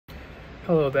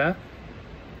Hello there.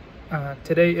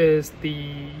 Today is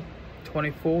the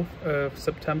 24th of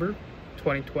September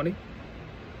 2020.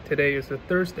 Today is a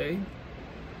Thursday. You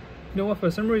know what, for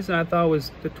some reason I thought it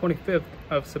was the 25th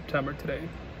of September today.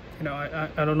 I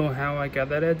don't know how I got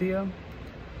that idea.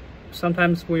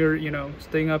 Sometimes we're,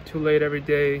 staying up too late every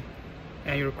day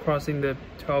and you're crossing the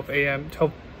 12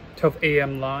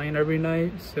 a.m. line every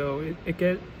night, so it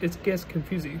gets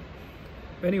confusing.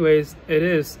 But anyways, it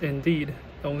is indeed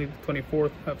only the 24th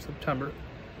of September.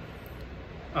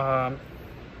 I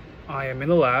am in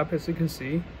the lab, as you can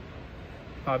see.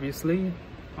 Obviously,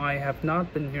 I have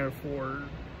not been here for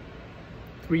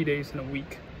 3 days in a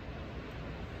week.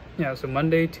 Yeah, so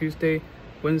Monday, Tuesday,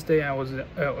 Wednesday, I was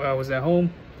at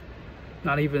home.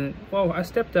 Not even, well, I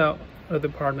stepped out of the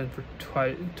apartment for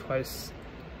twice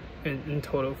in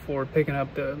total for picking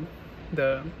up the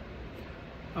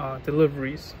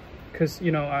deliveries, because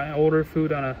I ordered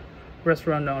food on a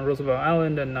restaurant on Roosevelt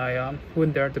Island, and I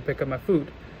went there to pick up my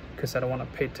food because I don't want to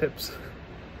pay tips.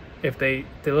 If they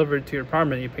deliver it to your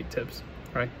apartment, you pay tips,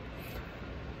 right?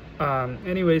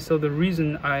 Anyway, so the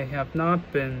reason I have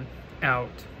not been out,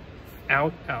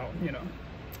 like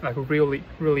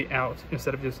really out,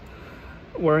 instead of just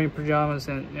wearing pajamas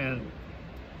and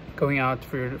going out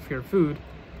for your food,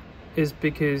 is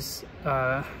because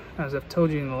as I've told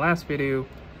you in the last video,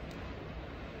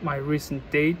 my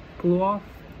recent date blew off.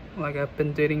 Like, I've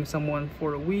been dating someone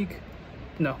for a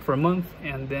month,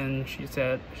 and then she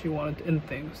said she wanted to end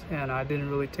things, and I didn't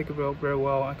really take it very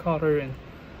well. I called her and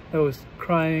I was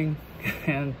crying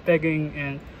and begging,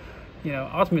 and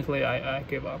ultimately I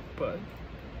gave up. But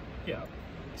yeah,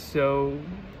 so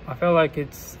I felt like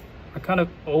I kind of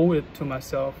owe it to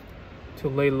myself to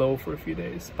lay low for a few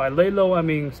days. By lay low, I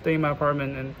mean stay in my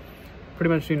apartment and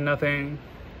pretty much do nothing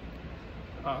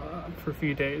for a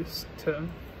few days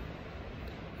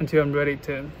until I'm ready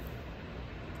to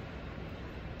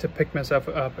pick myself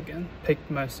up again.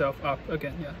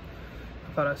 Yeah,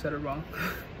 I thought I said it wrong.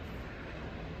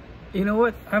 You know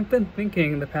what? I've been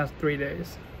thinking the past 3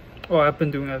 days. Well, I've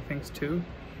been doing other things too,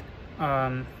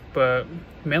 but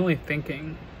mainly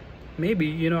thinking,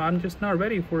 maybe I'm just not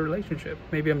ready for a relationship.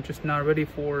 Maybe I'm just not ready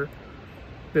for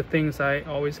the things I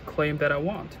always claim that I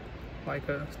want, like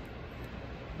a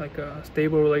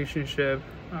stable relationship,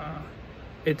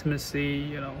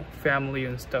 intimacy, family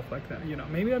and stuff like that.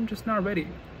 Maybe I'm just not ready,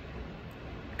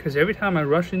 because every time I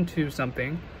rush into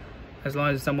something, as long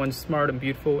as someone's smart and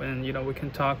beautiful and we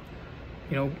can talk,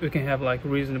 we can have like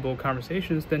reasonable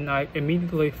conversations, then I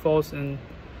immediately falls in,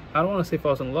 I don't want to say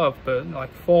falls in love, but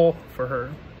like fall for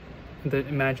her, and then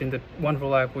imagine the wonderful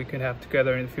life we could have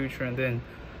together in the future. And then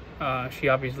she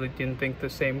obviously didn't think the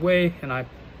same way, and I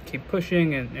keep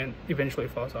pushing and eventually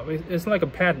falls off. It's like a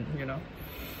pattern,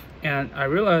 And I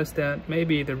realized that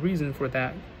maybe the reason for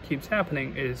that keeps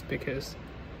happening is because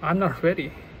I'm not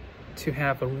ready to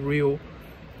have a real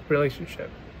relationship.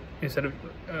 Instead of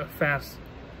a fast,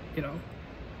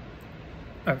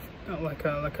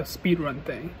 like a speed run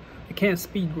thing. You can't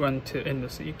speed run to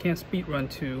intimacy. You can't speed run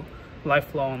to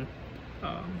lifelong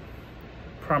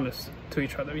promise to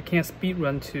each other. You can't speed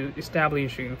run to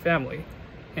establishing a family,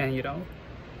 and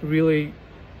really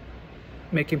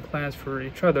making plans for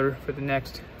each other for the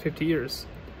next 50 years.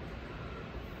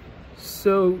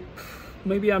 So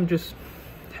maybe I'm just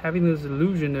having this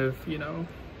illusion of,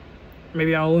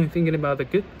 maybe I'm only thinking about the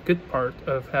good part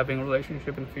of having a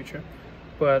relationship in the future,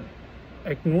 but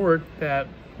ignored that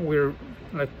we're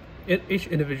like, each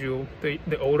individual,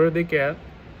 the older they get,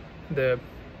 the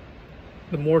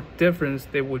more difference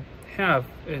they would have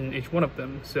in each one of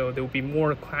them. So there will be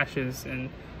more clashes and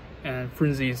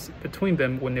frenzies between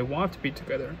them when they want to be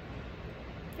together.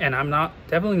 And I'm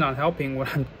definitely not helping when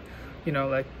I'm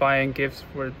like buying gifts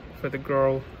for the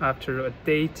girl after a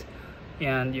date,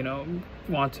 and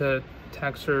want to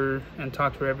text her and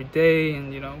talk to her every day,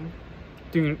 and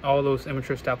doing all those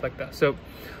immature stuff like that. So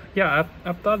yeah,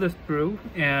 I've thought this through,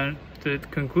 and the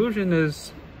conclusion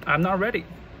is I'm not ready.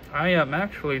 I am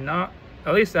actually not,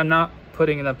 at least I'm not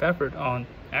putting enough effort on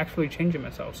actually changing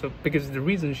myself. So because the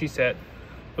reason she said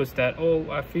was that, oh,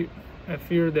 I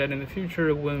fear that in the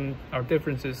future when our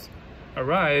differences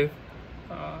arrive,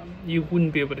 you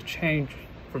wouldn't be able to change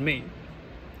for me,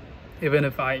 even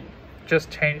if I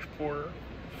just change for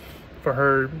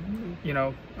her,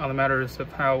 on the matters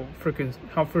of how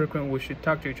frequent we should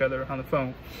talk to each other on the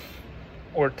phone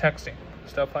or texting,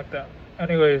 stuff like that.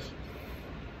 Anyways,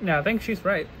 yeah, I think she's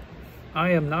right.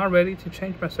 I am not ready to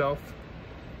change myself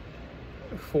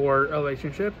for a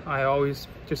relationship. I always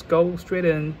just go straight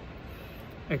in,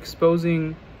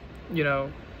 exposing, not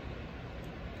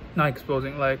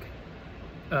exposing, like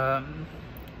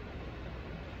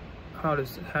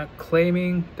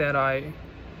claiming that I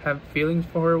have feelings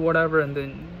for her or whatever, and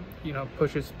then, you know,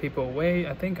 pushes people away.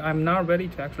 I think I'm not ready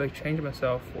to actually change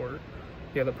myself for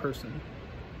the other person,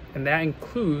 and that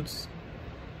includes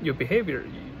your behavior.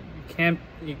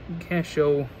 You can't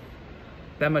show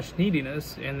that much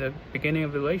neediness in the beginning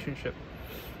of the relationship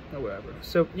or whatever.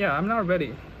 So yeah, I'm not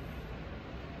ready.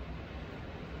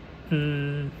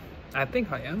 I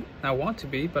think I am. I want to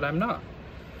be, but I'm not.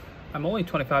 I'm only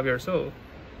 25 years old.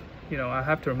 You know, I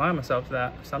have to remind myself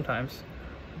that sometimes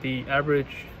the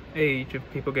average age of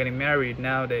people getting married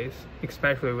nowadays,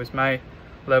 especially with my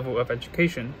level of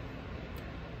education,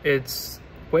 it's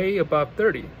way above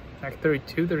 30, like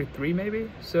 32, 33 maybe.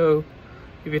 So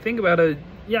if you think about it,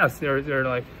 yes, there are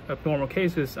like abnormal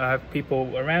cases. I have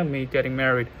people around me getting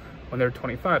married when they're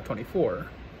 25, 24.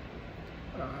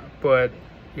 But,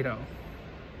 you know,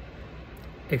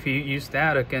 if you use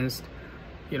that against,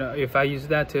 you know, if I use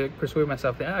that to persuade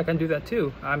myself that I can do that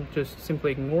too, I'm just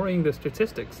simply ignoring the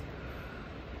statistics.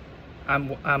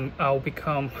 I'll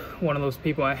become one of those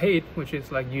people I hate, which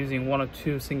is like using one or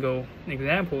two single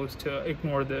examples to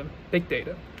ignore the big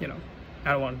data. You know,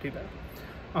 I don't want to do that.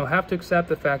 I'll have to accept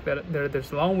the fact that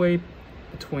there's a long way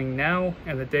between now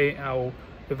and the day I'll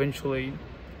eventually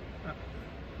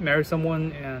marry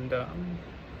someone and,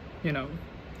 you know,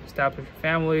 establish a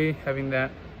family, having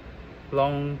that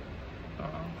long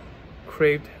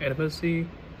craved intimacy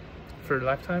for a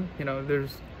lifetime. You know,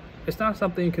 it's not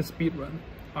something you can speed run.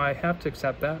 I have to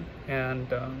accept that,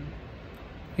 and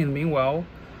in the meanwhile,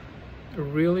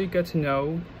 really get to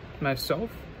know myself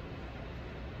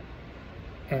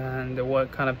and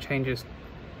what kind of changes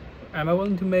am I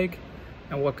willing to make,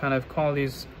 and what kind of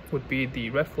qualities would be the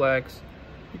red flags,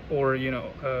 or, you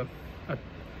know,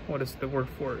 what is the word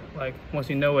for it? Like, once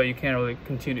you know it, you can't really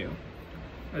continue.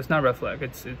 It's not red flag.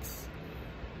 It's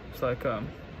like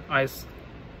ice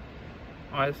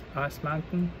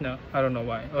mountain. No, I don't know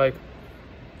why. Like,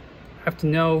 have to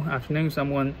know after knowing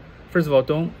someone. First of all,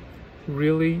 don't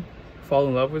really fall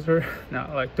in love with her.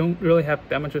 Now, like, don't really have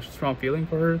that much of a strong feeling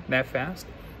for her that fast.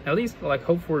 At least, like,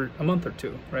 hope for a month or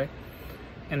two, right?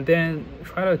 And then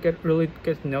try to really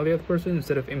get to know the other person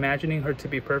instead of imagining her to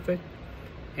be perfect.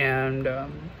 And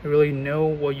really know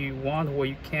what you want, what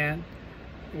you can't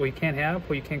have,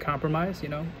 what you can't compromise, you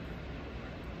know,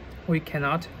 what you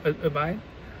cannot abide,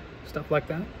 stuff like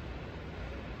that.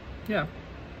 Yeah,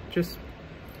 just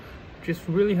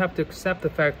really have to accept the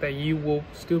fact that you will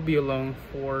still be alone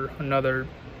for another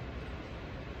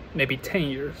maybe 10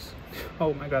 years.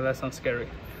 Oh my god, that sounds scary.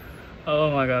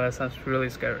 Oh my god, that sounds really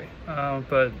scary.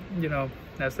 But, you know,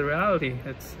 that's the reality.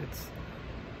 It's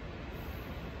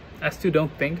I still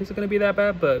don't think it's gonna be that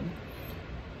bad, but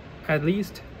at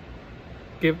least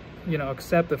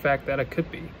accept the fact that it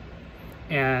could be.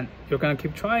 And you're gonna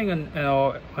keep trying and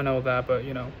all that, but,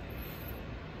 you know,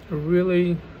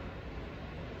 really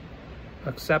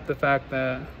accept the fact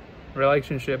that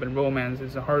relationship and romance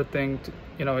is a hard thing to,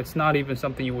 you know, it's not even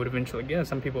something you would eventually get.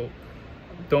 Some people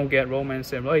don't get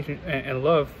romance and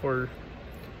love for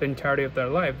the entirety of their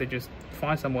life. They just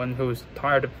find someone who's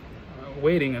tired of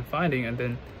waiting and finding, and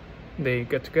then they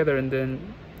get together, and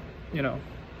then, you know,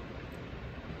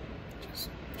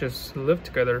 just live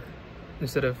together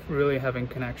instead of really having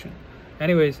connection.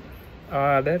 Anyways,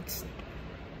 that's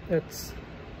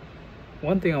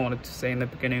one thing I wanted to say in the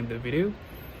beginning of the video.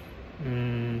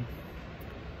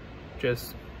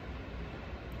 Just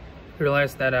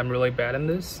realize that I'm really bad in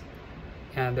this,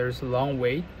 and there's a long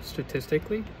wait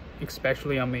statistically,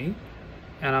 especially on me,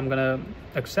 and I'm gonna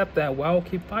accept that while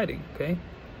keep fighting. Okay,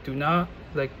 do not,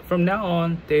 like, from now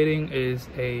on, dating is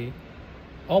a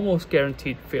almost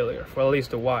guaranteed failure for at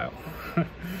least a while.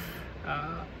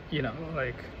 You know,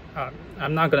 like,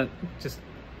 I'm not gonna just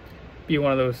be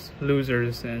one of those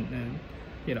losers and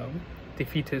you know,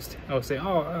 defeatist. I'll say,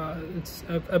 oh,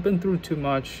 I've been through too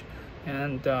much,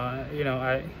 and you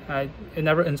know, it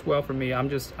never ends well for me. I'm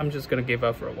just gonna give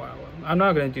up for a while. I'm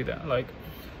not gonna do that. Like,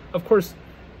 of course,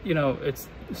 you know, it's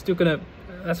still gonna,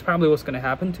 that's probably what's gonna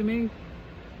happen to me,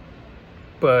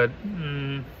 but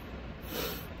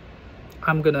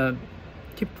I'm gonna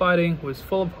keep fighting with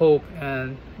full of hope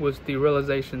and with the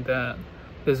realization that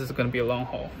this is gonna be a long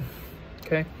haul.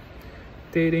 Okay,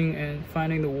 dating and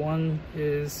finding the one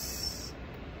is,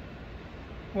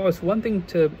 well, it's one thing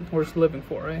to worth living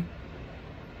for, right?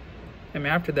 I mean,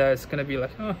 after that, it's gonna be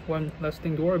like, oh, one less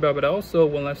thing to worry about, but also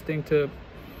one less thing to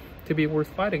be worth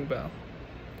fighting about.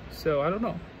 So I don't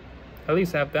know. At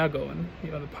least I have that going.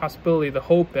 You know, the possibility, the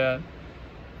hope that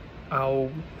I'll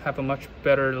have a much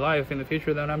better life in the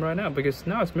future than I'm right now, because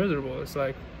now it's miserable. It's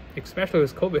like, especially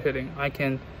with COVID hitting, I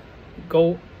can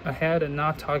go ahead and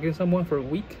not talking to someone for a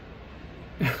week,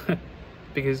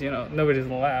 because nobody's in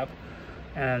the lab,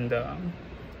 and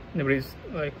nobody's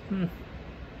like,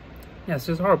 yeah, it's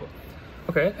just horrible.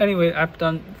 Okay, anyway, I'm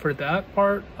done for that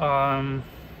part.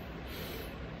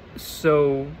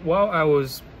 So while I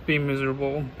was being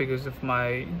miserable because of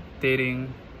my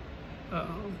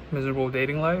miserable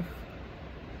dating life,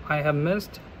 I have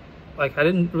missed, like, I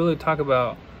didn't really talk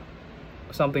about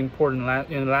something important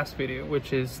in the last video,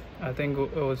 which is, I think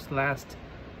it was last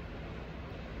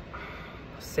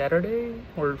Saturday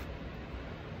or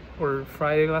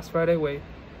Friday, last Friday. Wait,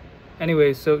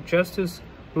 anyway, so Justice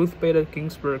Ruth Bader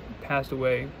Ginsburg passed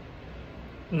away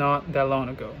not that long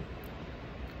ago.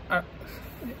 Let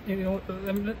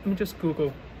me just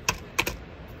Google.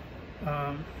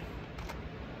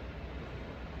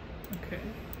 Okay,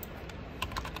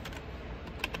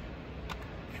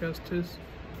 Justice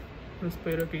Ruth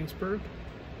Bader Ginsburg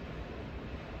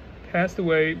passed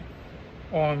away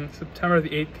on September the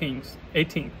 18th,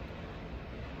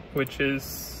 which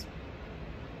is,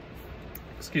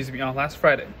 excuse me, on last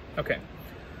Friday. Okay,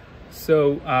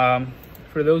 so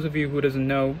for those of you who doesn't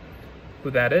know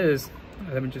who that is,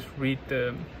 let me just read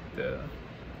the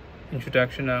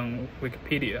introduction on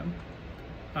Wikipedia.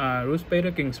 Ruth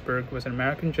Bader Ginsburg was an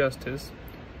American justice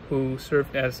who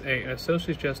served as an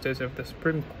Associate Justice of the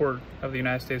Supreme Court of the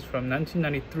United States from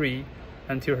 1993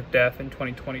 until her death in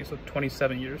 2020, so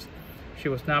 27 years. She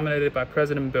was nominated by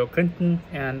President Bill Clinton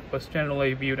and was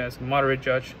generally viewed as a moderate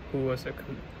judge who was a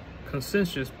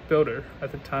consensus builder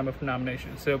at the time of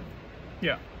nomination. So,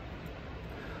 yeah.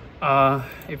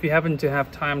 If you happen to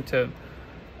have time to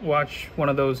watch one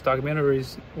of those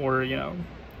documentaries or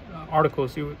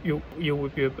articles, you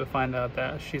would be able to find out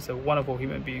that she's a wonderful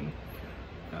human being.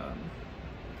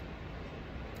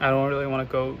 I don't really want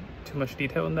to go too much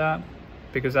detail in that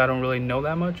because I don't really know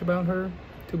that much about her,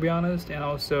 to be honest, and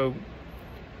also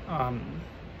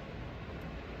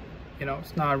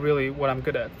it's not really what I'm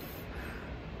good at.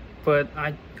 But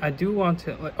I do want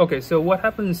to, like, okay, so what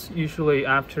happens usually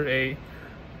after a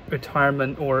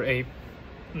retirement or a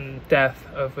death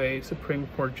of a Supreme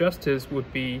Court justice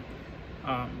would be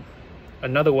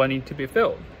another one need to be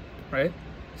filled, right?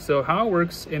 So how it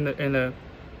works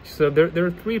so there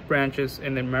are three branches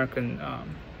in the American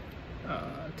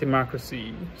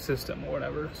democracy system or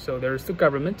whatever. So there's the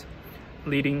government,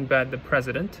 leading by the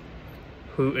president,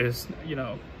 who is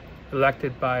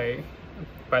elected by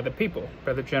the people,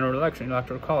 by the general election,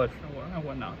 electoral college and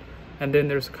whatnot. And then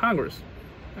there's Congress,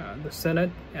 the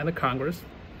Senate and the Congress.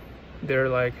 They're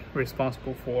like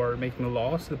responsible for making the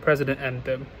laws. The president and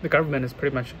the government is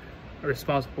pretty much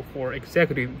responsible for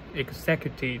executing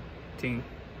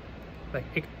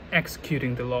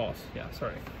the laws. Yeah,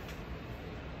 sorry.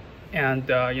 And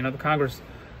the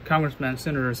congressmen,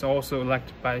 senators are also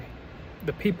elected by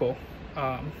the people,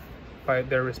 by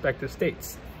their respective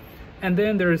states. And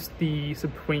then there's the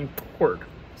Supreme Court.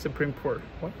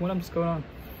 What is going on?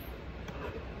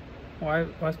 Why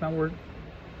is my word?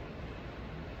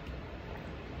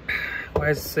 Why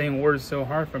is saying words so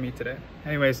hard for me today?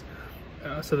 Anyways,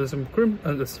 so the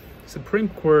Supreme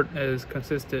Court is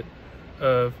consisted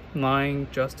of 9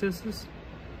 justices,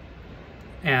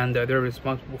 and they're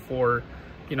responsible for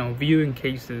viewing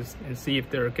cases and see if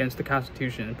they're against the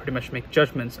Constitution and pretty much make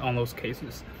judgments on those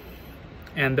cases.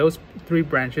 And those 3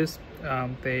 branches,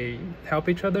 they help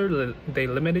each other, they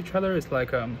limit each other. It's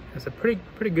like it's a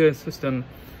pretty good system.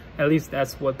 At least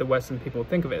that's what the Western people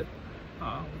think of it.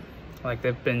 Like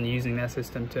they've been using that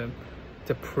system to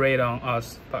prey on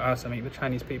us, I mean the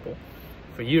Chinese people,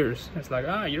 for years. It's like,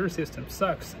 your system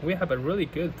sucks. We have a really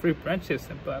good 3-branch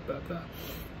system, blah blah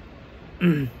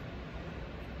blah.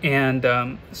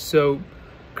 And so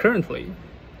currently,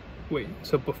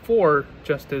 so before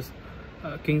Justice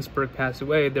Ginsburg passed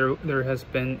away, there has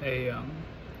been a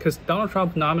because Donald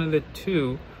Trump nominated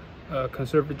 2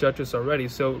 conservative judges already.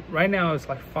 So right now it's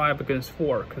like 5 against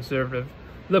 4, conservative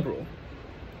liberal,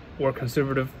 or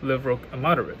conservative liberal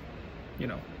moderate,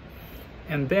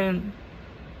 and then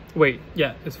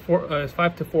it's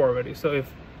 5-4 already. So if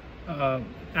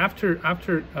after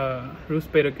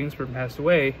Ruth Bader Ginsburg passed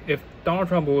away, if Donald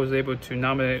Trump was able to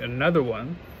nominate another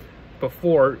one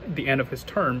before the end of his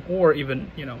term, or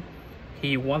even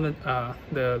he won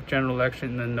the general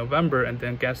election in November and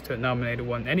then gets to nominate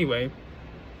one anyway,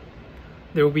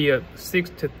 there will be a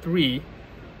 6-3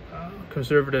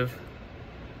 conservative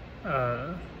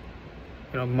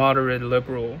moderate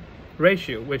liberal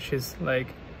ratio, which is like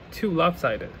too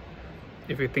lopsided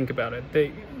if you think about it.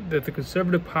 The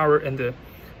conservative power in the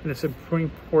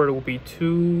Supreme Court will be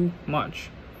too much.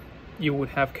 You would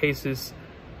have cases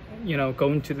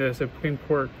going to the Supreme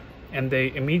Court and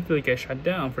they immediately get shut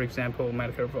down. For example,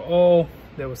 Medicare for all,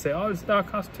 they will say, oh, it's not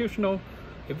constitutional.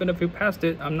 Even if you passed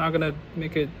it, I'm not gonna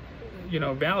make it, you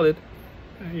know, valid,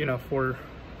 you know, for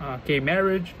gay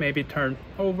marriage, maybe turn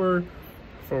over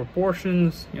for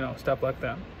abortions, you know, stuff like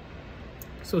that.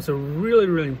 So it's a really,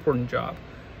 really important job.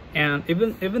 And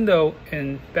even though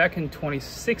back in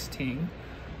 2016,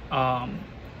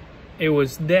 it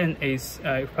was then a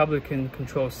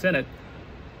Republican-controlled Senate,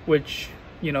 which,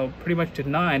 you know, pretty much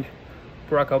denied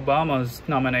Barack Obama's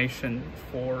nomination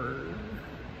for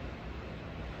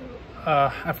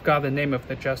I forgot the name of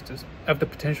the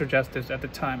potential justice at the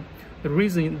time. The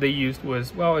reason they used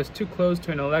was, well, it's too close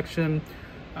to an election.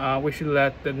 We should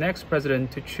let the next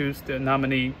president to choose the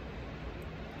nominee,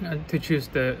 to choose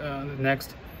the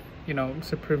next, you know,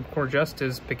 Supreme Court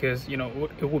justice, because, you know,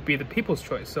 it would be the people's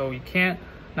choice. So you can't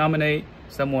nominate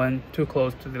someone too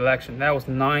close to the election. That was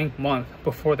 9 months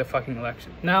before the fucking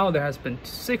election. Now there has been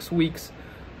 6 weeks.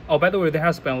 Oh, by the way, there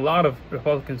has been a lot of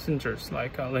Republican senators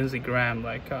like Lindsey Graham,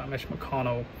 like Mitch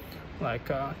McConnell, like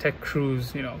Ted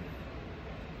Cruz, you know,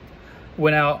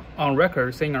 went out on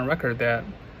record, saying on record that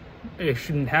it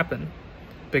shouldn't happen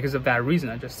because of that reason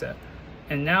I just said.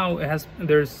 And now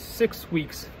there's 6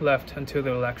 weeks left until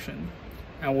the election.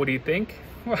 And what do you think?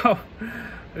 Well,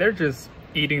 they're just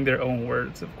eating their own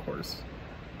words, of course,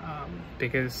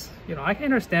 because, you know, I can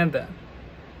understand that.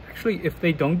 Actually, if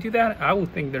they don't do that, I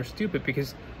would think they're stupid,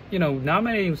 because, you know,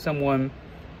 nominating someone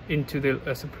into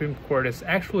the Supreme Court is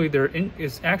actually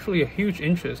a huge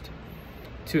interest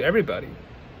to everybody.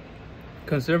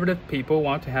 Conservative people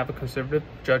want to have conservative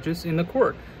judges in the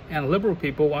court, and liberal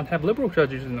people want to have liberal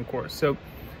judges in the court. So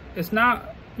it's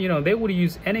not, you know, they would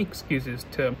use any excuses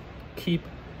to keep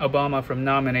Obama from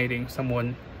nominating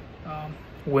someone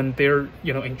when they're,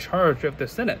 you know, in charge of the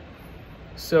Senate.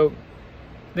 So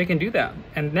they can do that.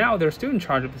 And now they're still in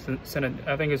charge of the Senate.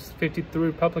 I think it's 53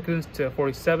 Republicans to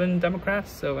 47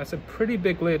 Democrats. So that's a pretty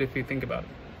big lead if you think about it.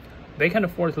 They can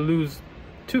afford to lose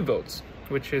 2 votes,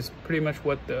 which is pretty much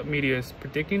what the media is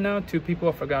predicting now. 2 people,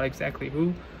 I forgot exactly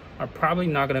who, are probably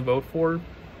not going to vote for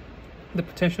the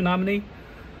potential nominee.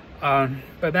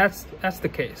 But that's the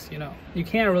case, you know. You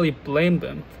can't really blame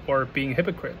them for being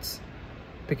hypocrites,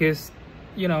 because,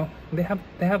 you know, they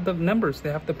have the numbers,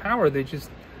 they have the power. They just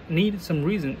need some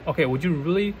reason. Okay, would you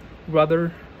really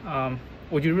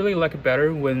like it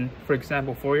better when, for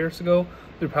example, 4 years ago,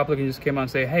 the Republicans just came out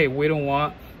and say, hey, we don't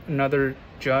want another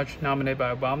judge nominated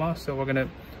by Obama, so we're gonna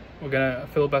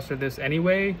filibuster this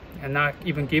anyway and not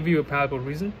even give you a palatable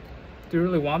reason? Do you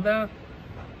really want that?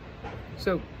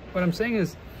 So what I'm saying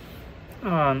is,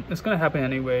 it's gonna happen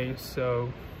anyway.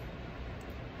 So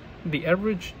the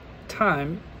average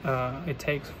time it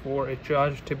takes for a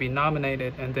judge to be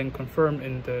nominated and then confirmed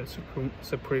in the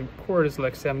Supreme Court is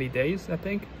like 70 days, I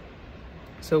think.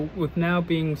 So with now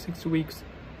being 6 weeks,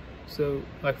 so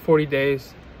like 40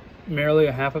 days, merely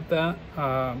a half of that,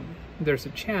 there's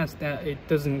a chance that it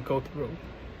doesn't go through.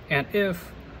 And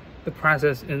if the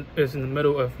process is in the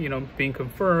middle of, you know, being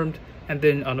confirmed, and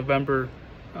then on November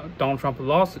Donald Trump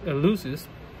loses,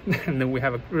 and then we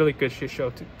have a really good shit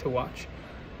show to watch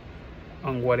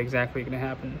on what exactly going to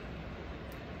happen.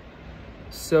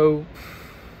 So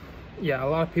yeah, a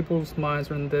lot of people's minds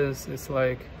are on this. It's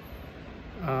like,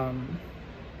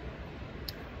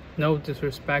 no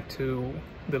disrespect to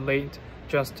the late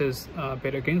Justice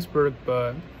Bader Ginsburg,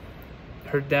 but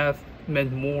her death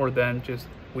meant more than just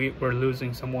we're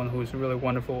losing someone who's really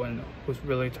wonderful and who's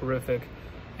really terrific,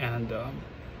 and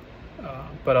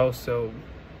but also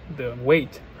the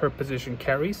weight her position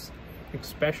carries,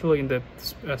 especially in the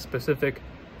specific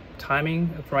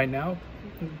timing of right now.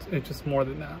 It's just more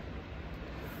than that.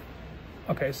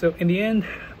 Okay, so in the end,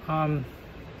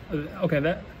 okay,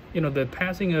 that, you know, the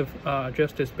passing of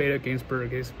Justice Bader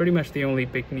Ginsburg is pretty much the only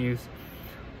big news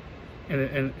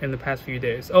in the past few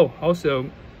days. Oh, also,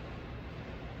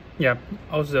 yeah,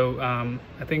 also,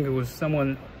 I think it was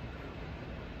someone,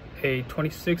 a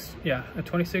 26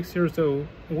 years old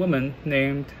woman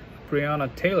named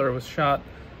Breonna Taylor was shot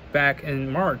back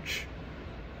in March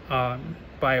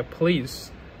by a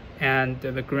police, and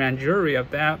the grand jury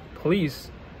of that police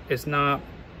is not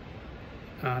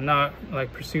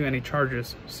like pursuing any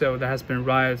charges. So there has been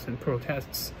riots and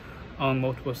protests on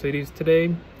multiple cities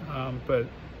today, but,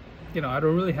 you know, I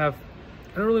don't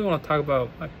really want to talk about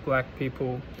like black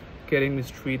people getting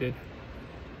mistreated,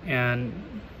 and,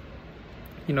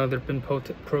 you know, there've been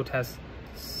protests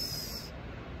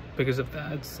because of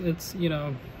that. It's you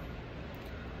know,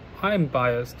 I'm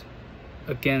biased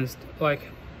against, like,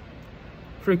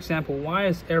 for example, why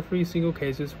is every single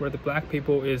cases where the black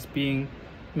people is being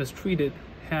mistreated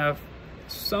have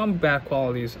some bad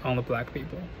qualities on the black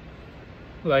people?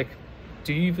 Like,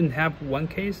 do you even have one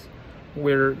case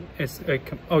where it's a,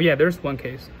 oh yeah, there's one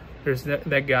case. There's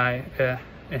that guy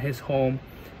in his home,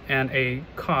 and a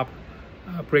cop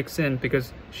breaks in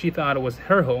because she thought it was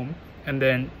her home, and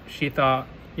then she thought,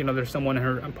 you know, there's someone in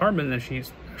her apartment, and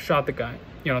she's shot the guy.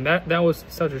 You know, that was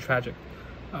such a tragic.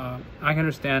 I can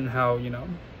understand how, you know,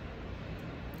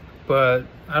 but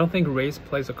I don't think race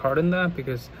plays a part in that,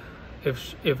 because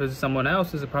if it's someone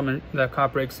else's apartment that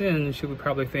cop breaks in, she would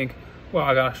probably think, well,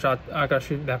 I got to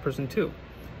shoot that person too.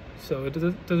 So it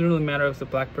doesn't really matter if it's a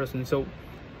black person. So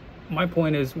my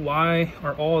point is, why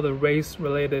are all the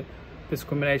race-related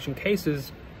discrimination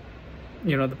cases,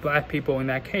 you know, the black people in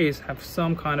that case have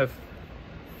some kind of,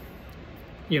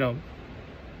 you know,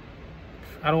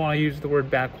 I don't want to use the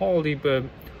word bad quality, but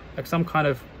like some kind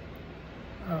of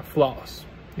flaws,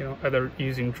 you know, either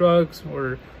using drugs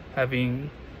or having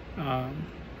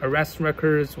arrest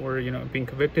records, or, you know, being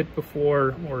convicted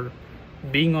before, or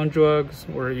being on drugs,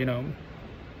 or, you know,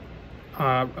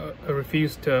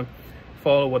 refuse to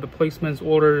follow what the policeman's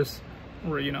orders,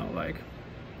 or, you know, like,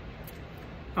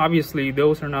 obviously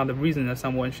those are not the reason that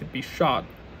someone should be shot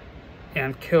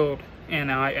and killed.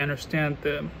 And I understand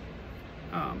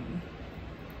I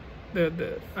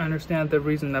understand the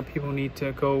reason that people need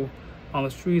to go on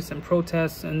the streets and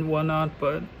protest and whatnot,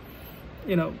 but,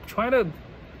 you know, try to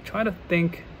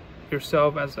think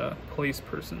yourself as a police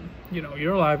person. You know,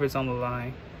 your life is on the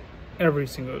line every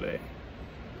single day,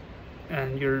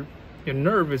 and your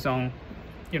nerve is on,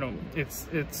 you know,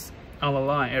 it's on the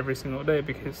line every single day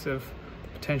because of the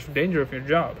potential danger of your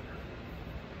job.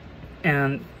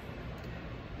 And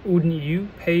wouldn't you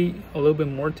pay a little bit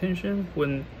more attention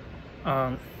when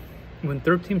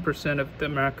 13% of the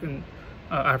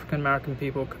African American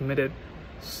people committed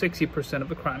 60% of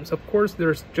the crimes? Of course,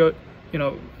 there's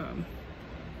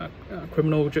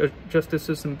criminal justice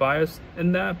system bias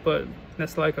in that, but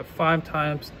that's like a 5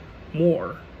 times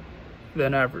more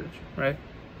than average, right?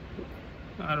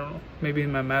 I don't know. Maybe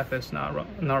my math is not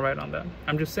right on that.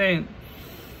 I'm just saying.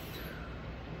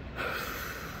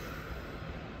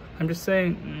 I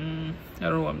don't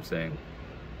know what I'm saying.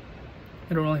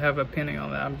 I don't really have an opinion on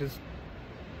that.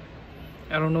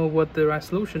 I don't know what the right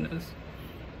solution is.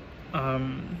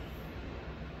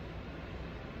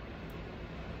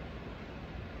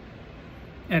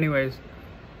 Anyways,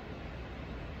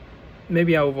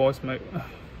 maybe I will voice my,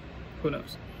 who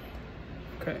knows.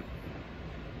 Okay.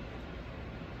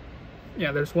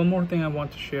 Yeah, there's one more thing I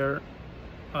want to share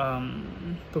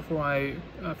before I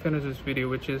finish this video,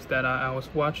 which is that I was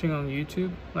watching on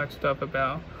YouTube, like, stuff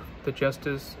about the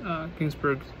Justice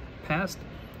Ginsburg's past,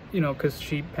 you know, because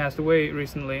she passed away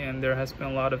recently, and there has been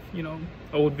a lot of, you know,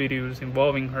 old videos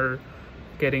involving her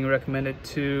getting recommended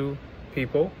to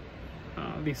people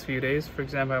these few days. For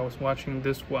example, I was watching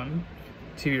this one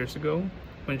 2 years ago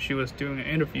when she was doing an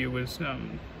interview with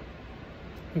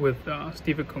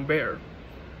Stephen Colbert.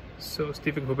 So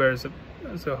Stephen Colbert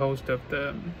is a host of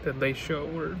the Late Show,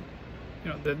 or,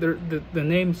 you know, the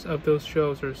names of those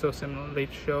shows are so similar: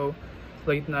 Late Show,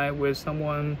 Late Night with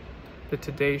Someone, the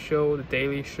Today Show, the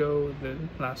Daily Show, the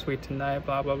Last Week Tonight,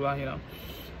 blah blah blah. You know.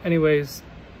 Anyways,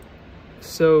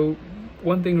 so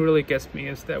one thing really gets me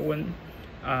is that when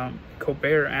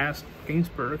Colbert asked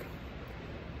Ginsburg,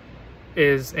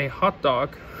 "Is a hot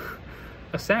dog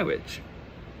a sandwich?"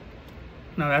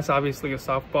 Now that's obviously a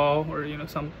softball, or, you know,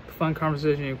 some fun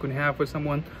conversation you can have with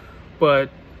someone, but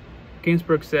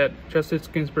Justice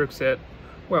Ginsburg said,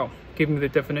 well, give me the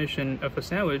definition of a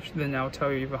sandwich, then I'll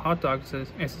tell you if a hot dog is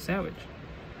a sandwich.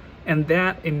 And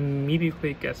that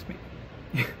immediately gets me.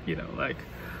 You know, like,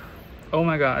 oh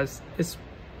my god, it's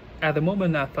at the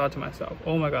moment I thought to myself,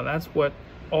 oh my god, that's what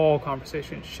all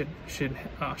conversations should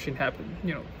happen.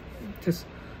 You know, just,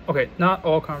 okay, not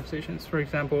all conversations. For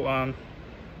example,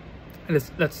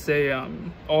 let's say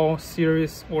all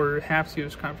serious or half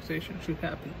serious conversations should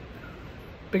happen.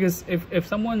 Because if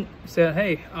someone said,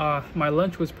 hey, my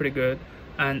lunch was pretty good,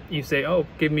 and you say, oh,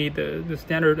 give me the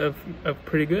standard of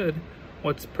pretty good,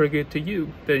 what's pretty good to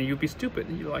you, then you'd be stupid.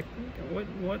 You're like,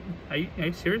 what are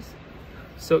you serious?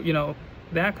 So, you know,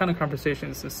 that kind of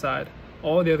conversations aside,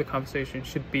 all the other conversations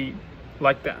should be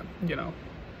like that. You know,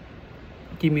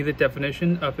 give me the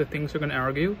definition of the things we're going to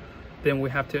argue, then we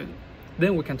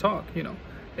can talk. You know,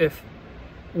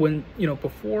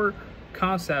 before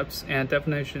concepts and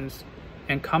definitions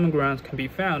and common grounds can be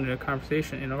found in a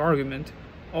conversation, in an argument,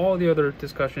 all the other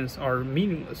discussions are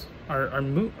meaningless, are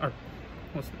moot.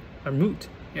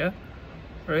 Yeah,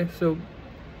 right. So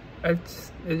it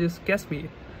just gets me.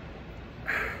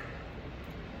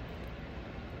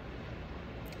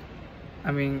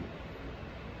 I mean,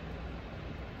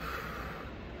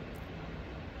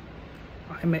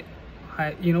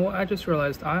 you know what, I just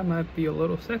realized I might be a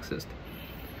little sexist.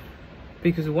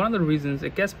 Because one of the reasons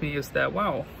it gets me is that,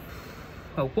 wow,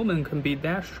 a woman can be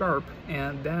that sharp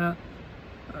and that,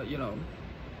 you know,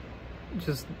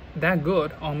 just that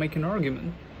good on making an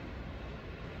argument.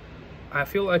 I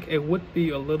feel like it would be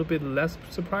a little bit less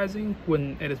surprising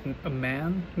when it is a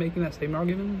man making that same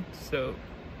argument. So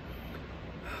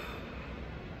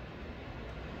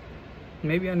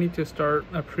maybe I need to start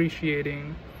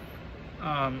appreciating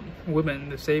women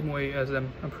the same way as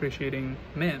I'm appreciating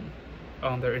men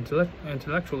on their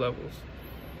intellectual levels.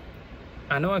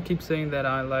 I know I keep saying that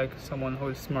I like someone who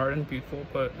is smart and beautiful,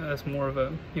 but that's more of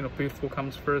a, you know, beautiful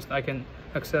comes first. I can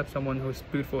accept someone who's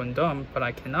beautiful and dumb, but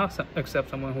I cannot accept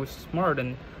someone who's smart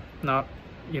and not,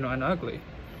 you know, and ugly.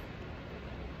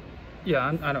 Yeah,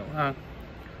 I know.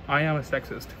 I am a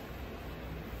sexist.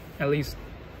 At least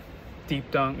deep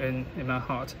down in my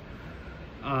heart.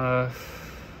 And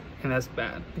that's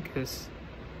bad, because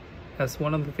that's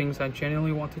one of the things I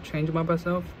genuinely want to change about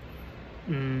myself.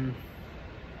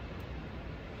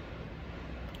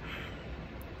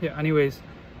 Yeah, anyways,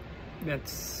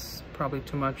 that's probably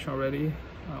too much already.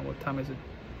 What time is it?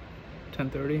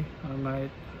 10:30. I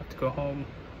might have to go home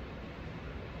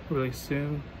really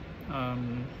soon.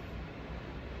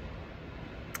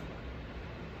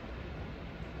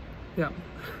 Yeah,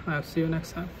 I'll see you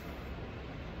next time.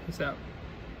 Peace out.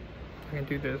 I can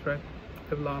do this, right?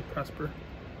 Live long, prosper.